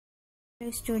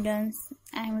Hello students,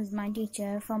 I am my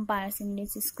teacher from Paras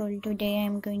English School. Today I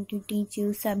am going to teach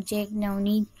you subject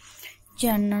Navneet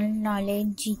General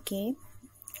Knowledge GK.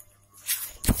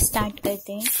 Start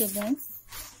करते हैं students.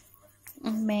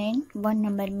 One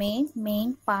number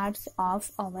main parts of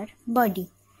our body.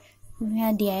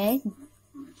 यहाँ दिया है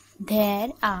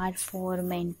there are 4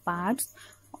 main parts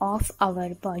of our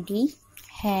body: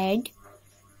 head,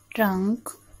 trunk,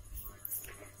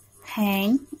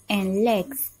 hand and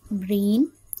legs. Brain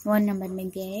 1 number में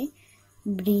दिया है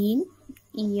brain,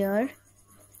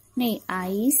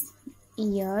 eyes,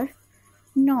 year,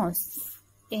 knows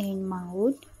and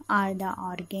mouth are the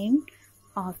organ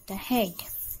of the head.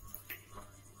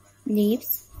 Lips,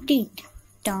 teeth,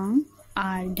 tongue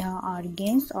are the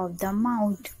organs of the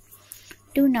mouth.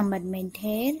 2 number में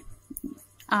there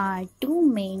are 2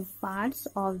 main parts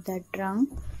of the trunk: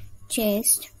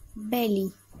 chest, Bailey.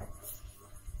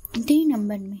 3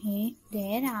 number में है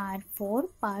there are 4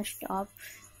 parts of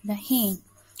the hand: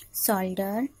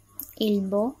 shoulder,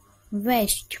 elbow,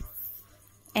 waste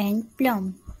and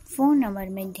plum. 4 number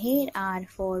में there are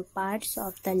 4 parts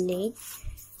of the leg: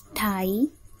 Thai,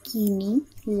 किनी,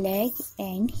 leg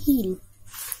and heal.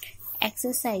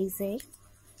 Exercise है.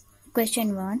 Question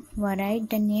 1. Write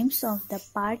the names of the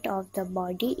part of the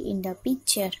body in the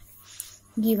picture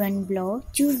given below.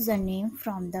 Choose the name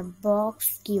from the box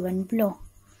given below.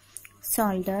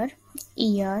 Shoulder,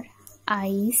 ear,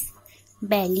 eyes,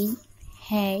 belly,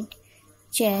 head,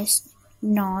 chest,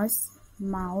 nose,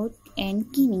 mouth and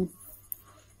kidney.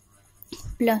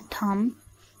 Thumb,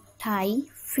 thigh,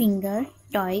 finger,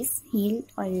 toes, heel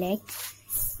और leg.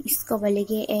 इसको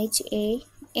बोलेंगे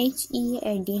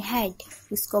HEAD head.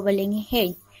 इसको बोलेंगे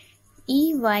head.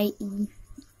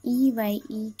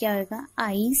 EYE क्या होगा?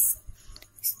 eyes.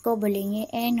 इसको बोलेंगे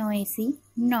NOSE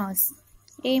nose.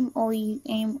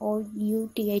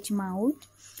 MOUTH mouth.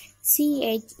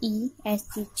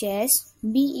 CHEST chest.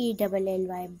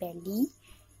 BELLY belly.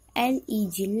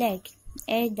 LEG leg.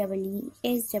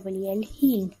 SWL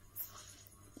heel.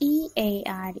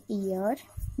 EAR ear,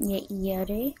 ये ear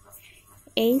है.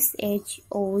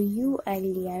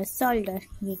 SHOULDER shoulder,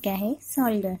 ये क्या है?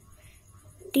 shoulder.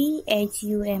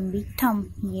 THUMB thumb,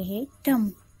 ये है thumb.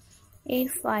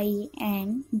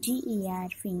 FINGER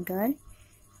finger,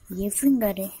 ये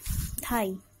फिंगर है. थाई,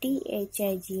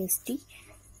 THIGST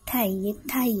थाई, ये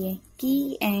थाई है.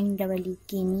 KNEE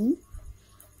किनी.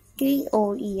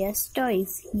 KOES टॉयज,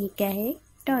 ये क्या है?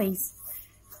 Toys.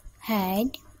 Head,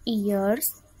 years,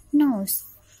 knows,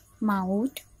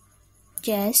 mouth,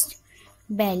 chest,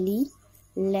 बेली,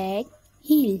 leg,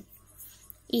 heal.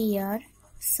 Year,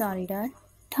 shoulder,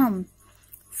 thumb,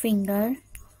 finger,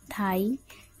 Thai,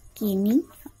 किनी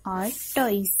और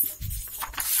टॉयज.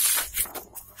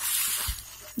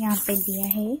 यहाँ पे दिया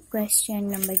है क्वेश्चन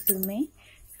नंबर 2 में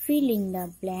fill in the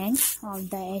blanks of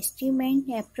the estimate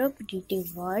appropriate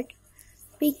word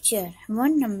picture.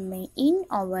 1 number में in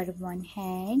our one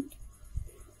hand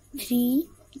 3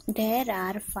 there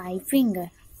are 5 finger.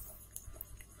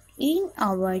 In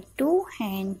our 2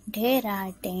 hand there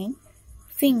are 10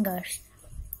 fingers.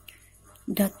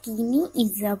 The kidney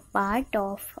is a part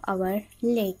of our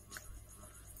leg.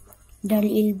 The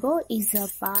elbow is a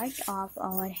part of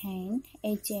our hand.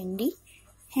 HND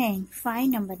hand. 5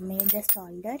 number में the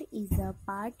shoulder is a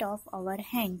part of our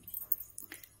hand.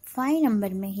 5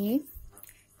 number में है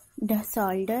the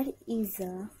shoulder is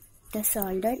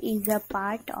a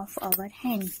part of our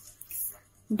hand.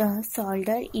 The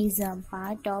shoulder is a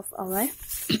part of our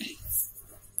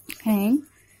hand.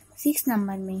 6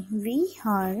 number में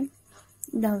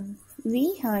we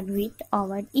heard with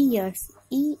our ears.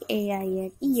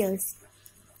 EAIR ears.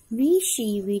 We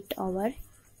see with our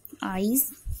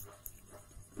eyes.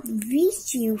 We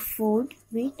chew food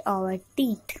with our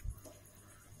teeth.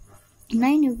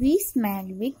 9. We smell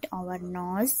with our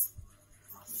nose.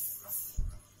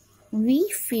 We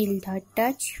feel the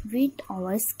touch with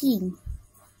our skin.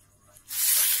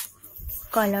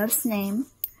 Colors name: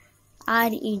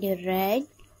 RED red,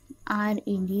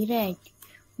 RED red.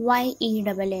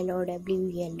 YELLOW yellow,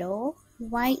 YELLOW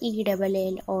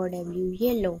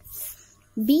yellow.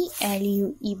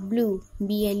 BLUE blue,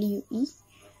 BLUE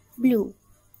blue.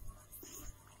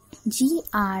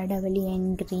 GRWN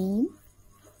green,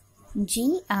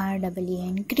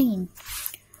 GRWN green.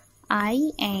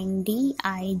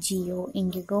 INDIGO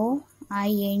indigo,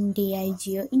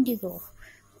 INDIGO indigo.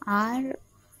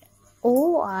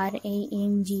 ORANG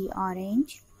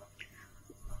orange,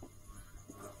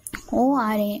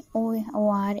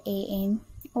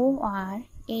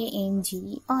 ORANG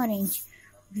orange.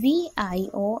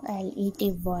 VIOLET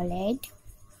violet,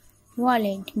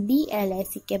 violet.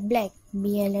 BLACK black,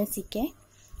 BLACK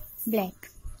black.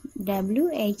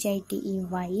 W-H-I-T-E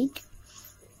white.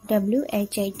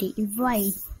 W-H-I-T-E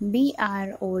white.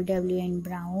 B-R-O-W-N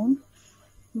brown.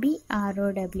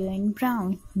 B-R-O-W-N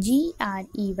brown.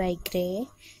 G-R-E-Y gray.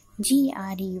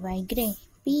 G-R-E-Y gray.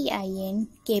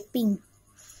 P-I-N-K pink.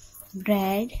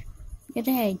 Red,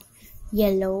 red.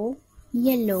 Yellow,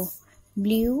 yellow.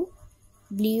 Blue,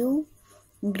 blue.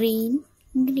 Green,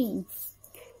 green.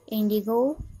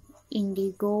 Indigo,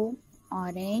 indigo.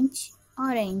 Orange,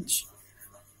 orange.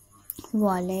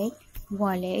 Violet,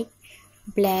 violet.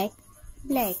 Black,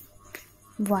 black.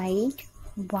 White,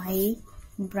 white.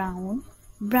 Brown,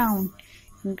 brown.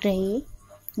 Gray,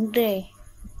 gray.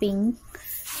 Pink,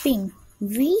 pink.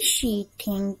 We see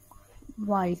things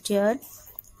vulture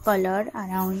color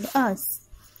around us.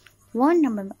 1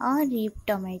 number. A red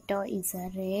tomato is a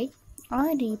red.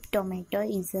 A red tomato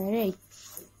is a red.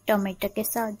 Tomato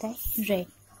कैसा होता है? Red.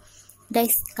 The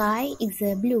sky is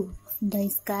a blue. The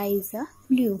sky is a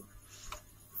blue.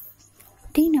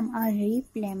 3 number. A ripe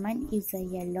lemon is a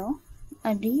yellow.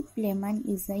 A ripe lemon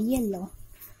is a yellow.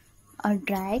 A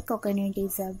dry coconut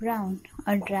is a brown.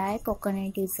 A dry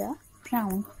coconut is a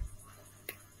brown.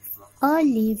 A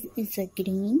leaf is a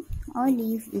green. A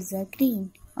leaf is a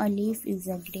green. A leaf is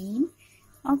a green.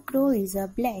 A crow is a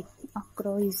black. A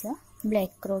crow is a black.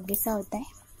 Crow कैसा होता है?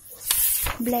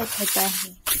 Black होता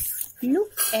है.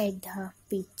 Look at the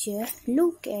picture.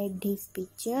 Look at this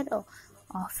picture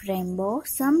of rainbow.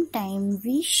 Sometimes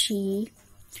we see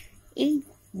it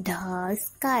the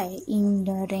sky in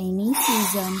the rainy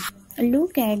season.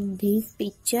 Look at this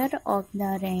picture of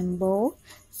the rainbow.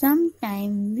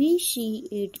 Sometimes we see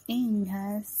it in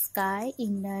the sky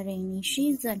in the rainy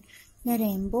season. The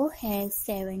rainbow has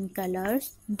 7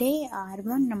 colors. They are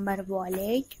 1 number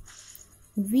violet,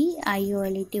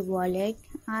 V-I-O-L-E-T violet,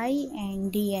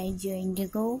 I-N-D-I-G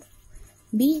indigo,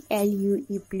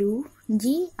 B-L-U-E blue,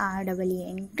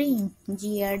 G-R-E-E-N green,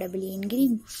 G-R-E-E-N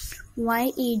green,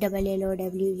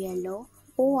 Y-E-L-L-O-W yellow,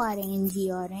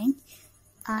 O-R-N-G orange,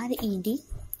 R-E-D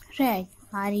red,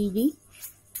 R-E-D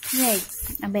red.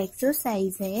 अब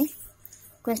exercise है.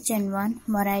 Question 1.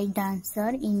 Write the answer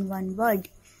in one word.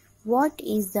 What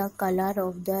is the color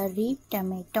of the red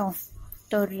tomato?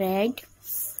 So red.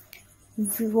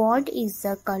 What is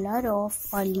the color of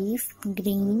a leaf?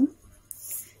 Green.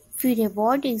 फिर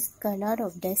what is color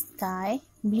of the sky?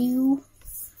 Blue.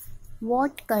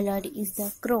 What color is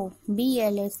the crow?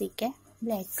 B-L-A-C-K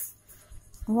black.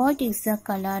 What is the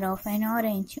color of an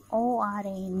orange?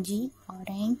 O-R-A-N-G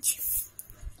orange.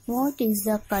 What is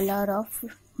the color of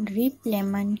ripe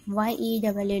lemon?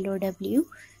 Y-E-L-L-O-W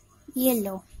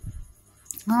yellow.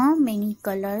 How many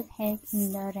colors have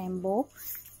in the rainbow?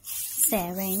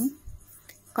 7.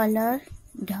 Color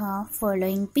the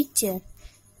following picture.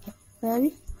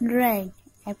 Apple red,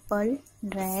 apple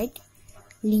red.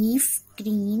 Leaf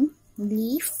green,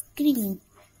 leaf green.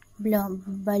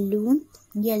 Balloon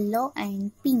yellow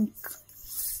and pink.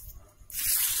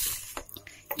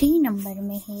 3 number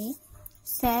में है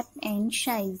sap and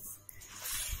size.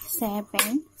 Sap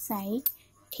and size.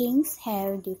 Things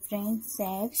have different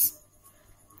shapes.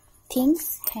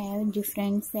 Things have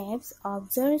different shapes.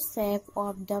 Observe shape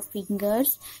of the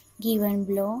fingers given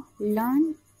below.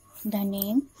 Learn the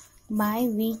name by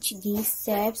which these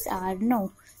shapes are known.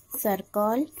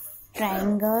 Circle,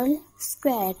 triangle,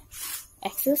 square.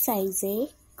 Exercise A.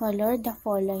 Color the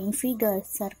following figures.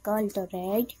 Circle the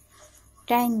red,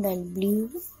 triangle blue,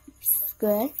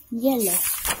 square yellow.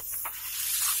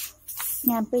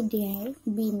 यहाँ पे दिया है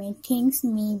B में things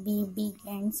में B big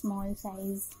and small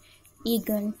size.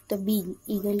 Eagle तो big,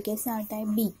 eagle कैसा आता है?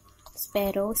 Big.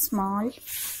 Sparrow small.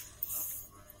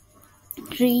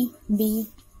 Tree big,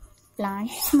 plant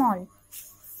small.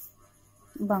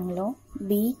 Bungalow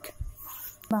big,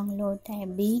 bungalow होता है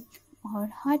बिग और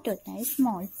हट होता है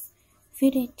स्मॉल.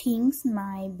 फिर थिंग्स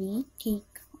माई बी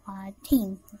थिक और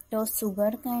थिन. तो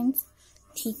शुगर कैंस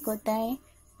थिक होता है.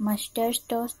 मस्टर्ड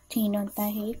तो थिन होता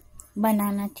है.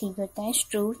 बनाना थिक होता है.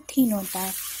 स्ट्रू थिन होता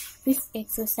है. This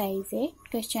exercise है.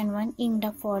 Question 1. In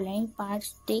the following parts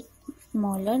take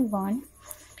smaller one.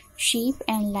 Sheep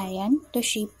and lion. तो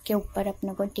sheep के ऊपर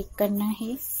अपने को टिक करना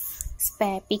है.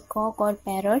 पिकॉक और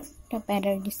पैरट. तो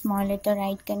पैरट स्मॉल है तो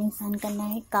राइट का निशान करना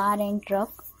है. Car and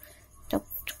truck. तो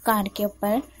कार के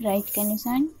ऊपर राइट का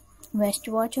निशान. वेस्ट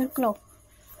वॉच और क्लॉक.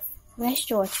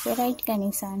 वेस्ट वॉच पे राइट का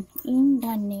निशान. In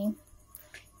the name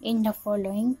in the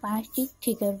following part tick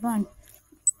figure 1.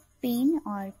 Pen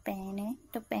और पेन है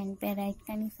तो पेन पे राइट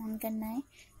का निशान करना है.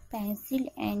 पेंसिल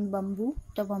एंड बम्बू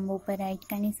तो बम्बू पे राइट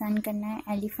का निशान करना है.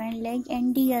 Elephant leg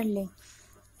and dear leg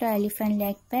तो एलिफेंट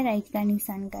लेग पे राइट का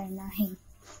निशान करना है.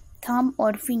 थंब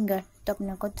और फिंगर तो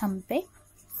अपने को थंब पे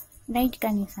राइट का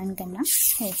निशान करना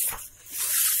है।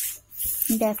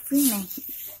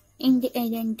 Definition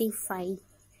identify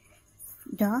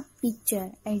the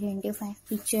picture, identify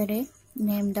picture है,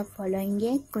 नेम द फॉलोइंग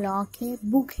है, क्लॉक है,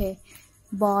 बुक है,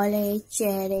 बॉल है,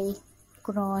 चेयर है,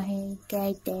 क्रॉ है,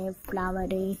 कैट है,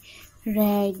 फ्लावर है,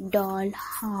 red, doll,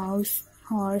 house,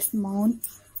 horse, mount,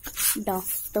 dog.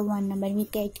 तो 1 नंबर में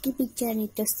कैट की पिक्चर है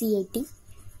तो CAT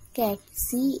cat,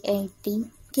 CAT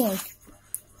cat.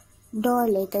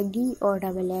 Doll है तो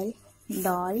DOLL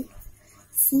doll,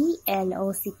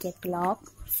 CLOCK clock,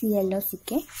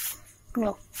 CLOCK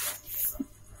clock.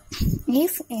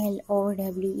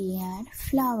 FLOWER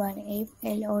flower,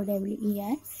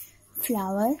 FLOWER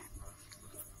flower.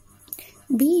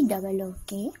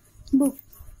 BOOK book,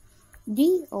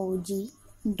 DOG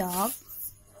dog,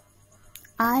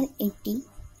 RAT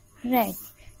red,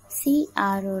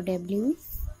 CROW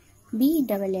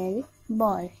BLL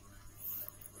ball,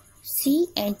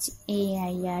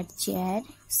 CHAIR chair,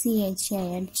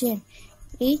 CHAIR chair,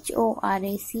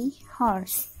 HORAC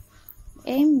horse,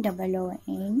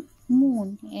 MOON moon,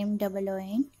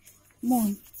 MOON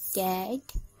moon, cat,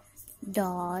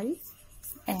 doll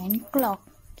and clock,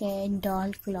 cat,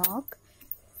 doll, clock,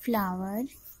 flower,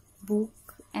 book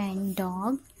and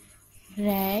dog,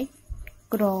 rat,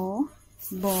 crow,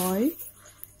 ball,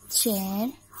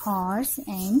 chair, horse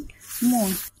and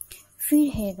moon।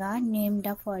 फिर हैगा name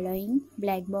the following,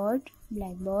 blackboard,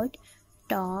 blackboard,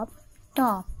 top,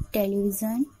 top,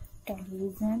 television,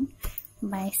 television,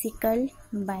 bicycle,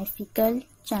 bicycle,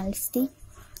 चाइल्डस्टिक,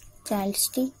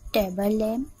 चाइल्डस्टिक, table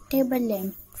lamp, table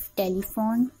lamp,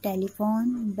 telephone, telephone,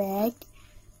 bat,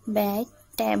 bat,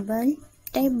 table,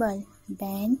 table,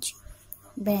 bench,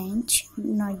 bench,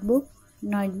 notebook,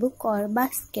 notebook और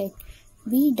basket.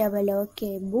 BOOK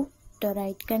book, तो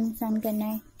right का निशान करना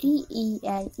है।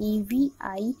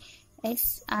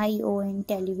 TELEVISION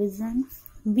television,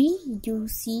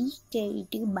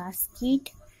 BUCKET basket,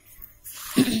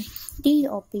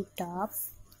 TOP top,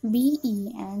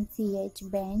 BENCH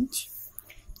bench,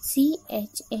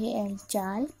 CHAL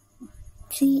चाल,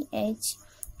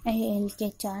 CHAL के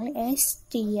चाल,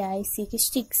 STIC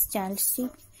sticks, चाल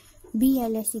stick,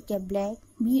 BLACK black,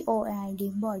 BOARD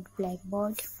board, black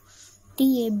board,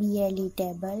 TABLE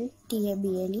table,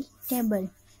 TABLE table,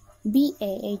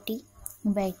 BAAT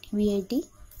bat, BAT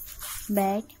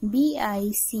bat,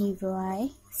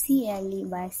 BICYCLE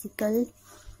bicycle,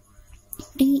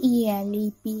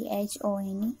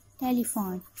 TELEPHONE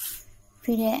telephone.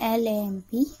 फिर है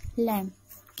LAMP lamp,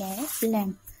 क्या है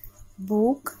lamp,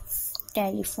 book,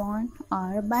 telephone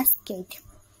और basket,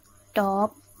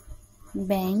 top,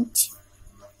 bench,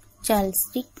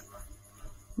 चाइल्डस्टिक,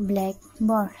 black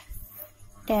board,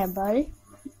 table,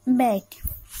 bat,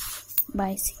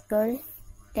 bicycle,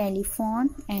 telephone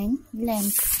and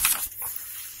lamp.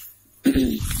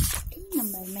 3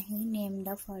 number में है name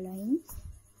the following,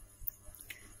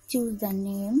 choose the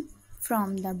name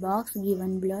from the box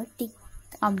given below, tick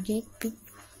object, pick,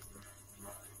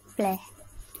 play.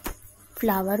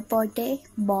 Flower pot है,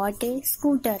 bot है,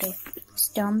 scooter है,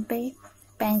 stump है,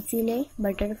 pencil है,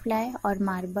 butterfly और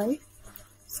marble,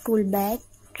 school bag,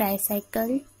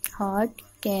 tricycle, hot,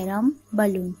 carrom,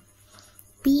 balloon.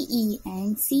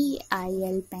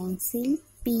 PENCIL pencil,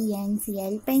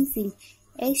 PNCL pencil,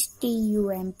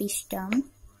 STUMP stump,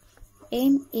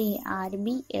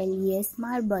 MARBLES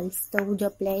marbles. तो जो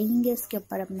playing है उसके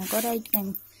ऊपर अपने को राइट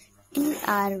करना।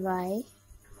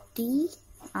 TRICLY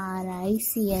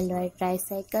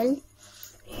tricycle,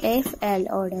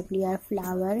 FLOWER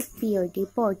flower, POT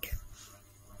pot,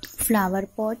 flower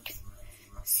pot,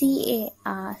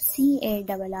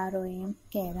 CARROM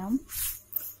carrom,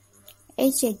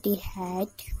 HAT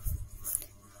hat,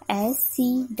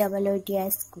 SCOOT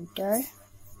scooter,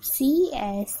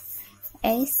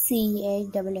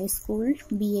 CSCHAA school,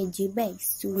 BAG bag,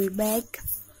 stool bag,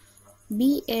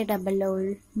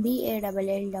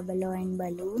 BALLON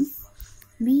balloon,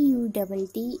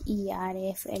 BUTTERFLY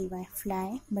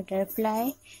fly,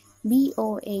 butterfly,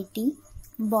 BOAT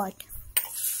bot,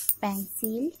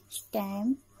 pencil,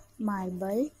 stamp,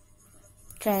 marble,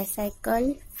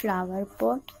 tricycle, flower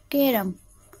pot, carom,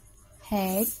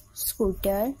 hat,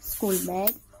 scooter, school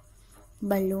bag,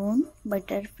 balloon,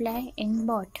 butterfly and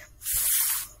bot.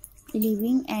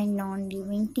 Living and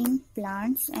non-living thing,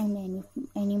 plants and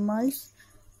animals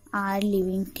are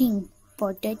living thing,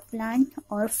 potted plant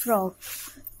or frog,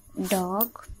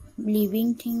 dog,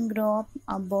 living thing grow up,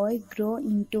 a boy grow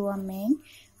into a man,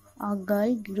 a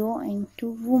girl grow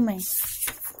into woman,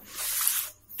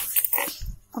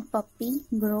 a puppy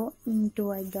grow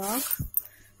into a dog,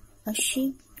 a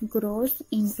sheep grows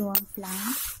into a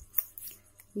plant,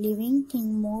 living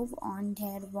thing move on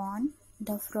their own.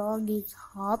 The frog is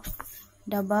hops,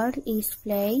 the bird is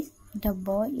flies, the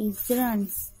boy is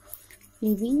runs.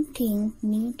 Living thing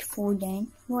need food and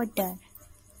water.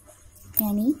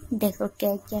 यानी देखो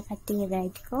क्या क्या खाती है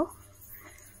right को,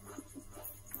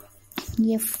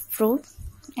 ये fruit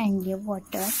and ये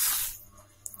water.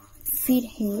 फिर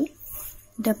है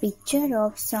the picture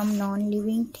of some non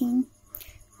living thing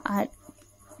are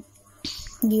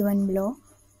given below.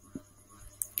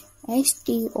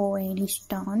 STON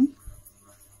stone,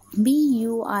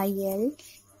 BUIL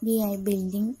BI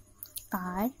building,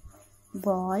 car,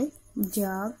 ball,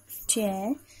 jug,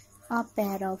 chair, a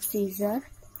pair of scissors,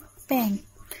 pen.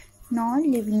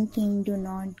 Non-living things do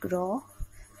not grow.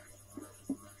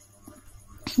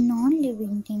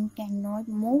 Non-living things cannot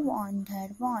move on their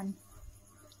own.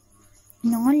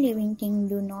 Non-living things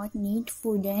do not need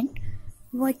food and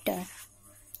water.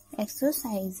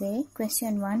 Exercise A.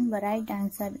 Question 1. Write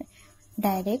answer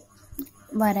direct.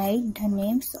 Write the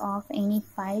names of any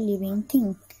 5 living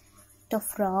things. The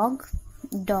frog,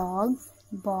 dog,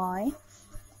 boy,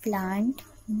 plant,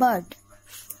 bird.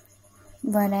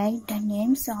 Write the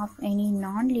names of any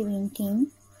non-living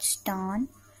thing. Stone,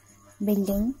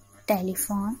 building,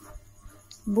 telephone,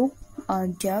 book or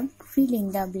jug. Fill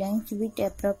in the blanks with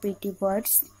appropriate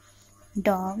words.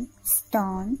 Dog,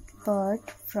 stone, bird,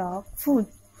 frog, food.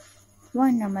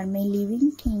 1 number में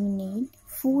living thing need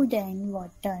food and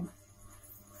water.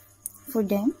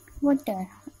 Food and water.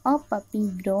 A puppy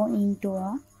grow into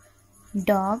a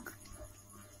dog.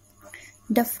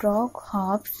 The frog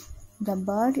hops. The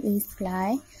bird is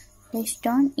fly. The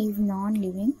stone is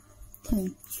non-living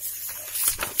thing.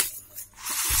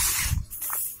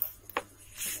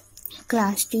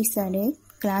 Class teacher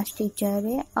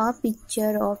a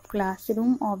picture of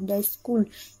classroom of the school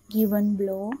given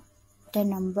below. The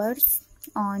numbers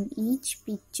on each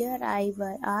picture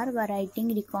are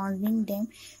writing, recording them,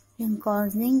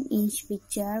 recording each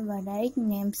picture. Write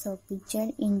names of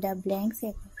picture in the blanks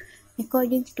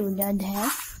according to their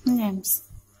names.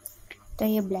 तो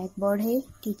ये black board है.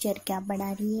 Teacher क्या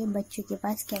पढ़ा रही है, बच्चों के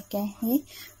पास क्या क्या है,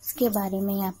 उसके बारे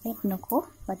में यहाँ पे अपनों को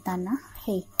बताना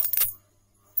है.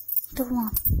 तो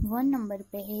 1 नंबर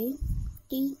पे है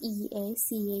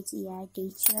TEACHER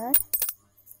टीचर.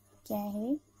 क्या है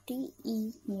TE,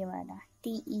 ये वाला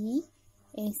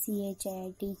TEACHER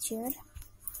teacher.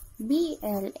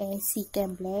 BLACK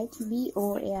black,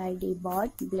 BOARD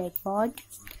board, black board.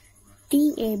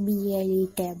 TABLE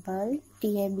table,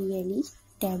 TABLE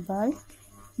table.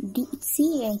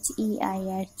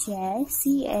 CHEIR chair,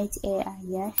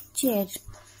 CHAIR chair.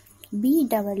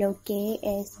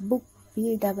 BOOKS book,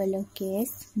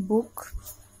 BOOKS book.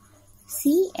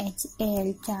 CHAL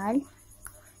child,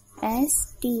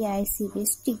 STIC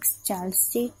sticks, child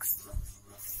sticks.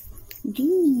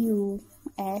 DUSTI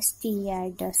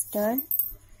duster,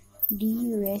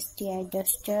 DUSTI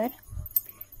duster.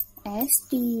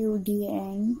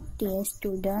 STUDENT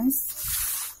students.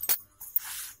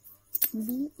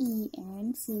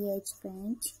 BENCH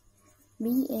bench,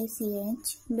 BACH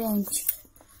bench.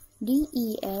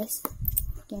 DES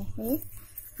क्या है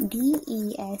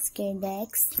DESK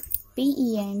desk.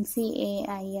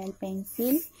 PENCAIL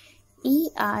pencil.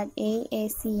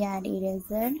 ERACR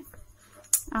eraser.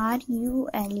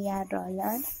 RULER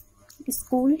roller.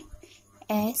 School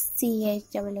SCH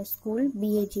school.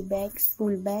 BAG bag,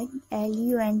 school bag.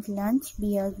 LUNch lunch,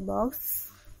 BS box,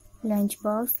 lunch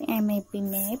box. MAP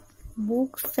map.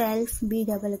 Book shelf,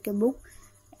 BWK book.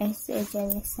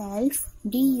 SHL self.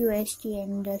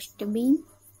 DUSTN dustbin.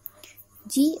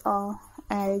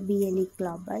 GOLBLE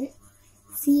global.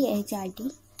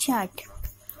 CHRT chart.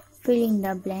 Fill in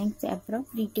the blanks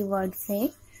appropriate words.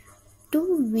 Say, to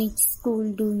which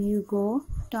school do you go?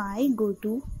 So I go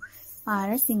to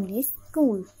RS English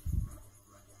school.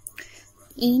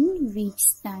 In which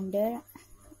standard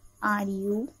are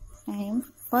you? I am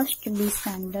first B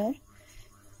standard.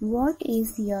 What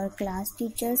is your class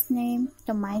teacher's name?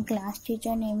 So my class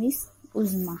teacher name is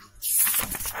Uzma.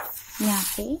 यहाँ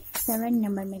पे 7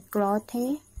 number में cloth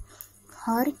है.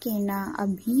 हर केना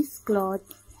अभीस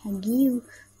cloth give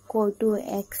को to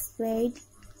एक्सपेड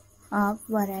of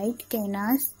varied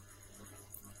केनास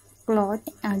cloth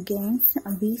against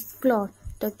अभीस cloth.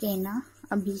 तो केना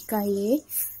अभी का ये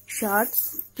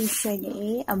शर्ट्स टी शर्ट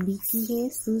है अभी की है.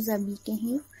 शूज अभी के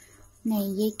हैं.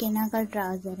 नहीं, ये केना का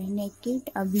ट्राउजर है. नेकेड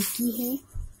अभी की है.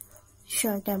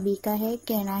 शर्ट अभी का है.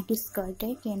 केना की स्कर्ट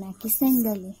है. केना की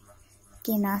सैंडल है.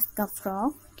 केनास का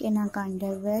फ्रॉक. केना का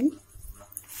अंडरवेयर.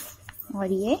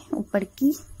 और ये ऊपर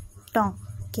की टॉप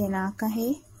केना का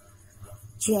है.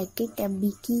 जैकेट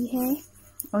अभी की है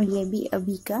और ये भी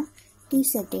अभी का टी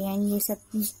शर्ट है, यानी ये सब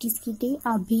किसकी थी,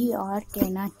 अभी और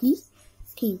कहना की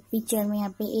थी। पिक्चर में यहाँ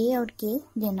पे ए और के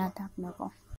देना था अपने को।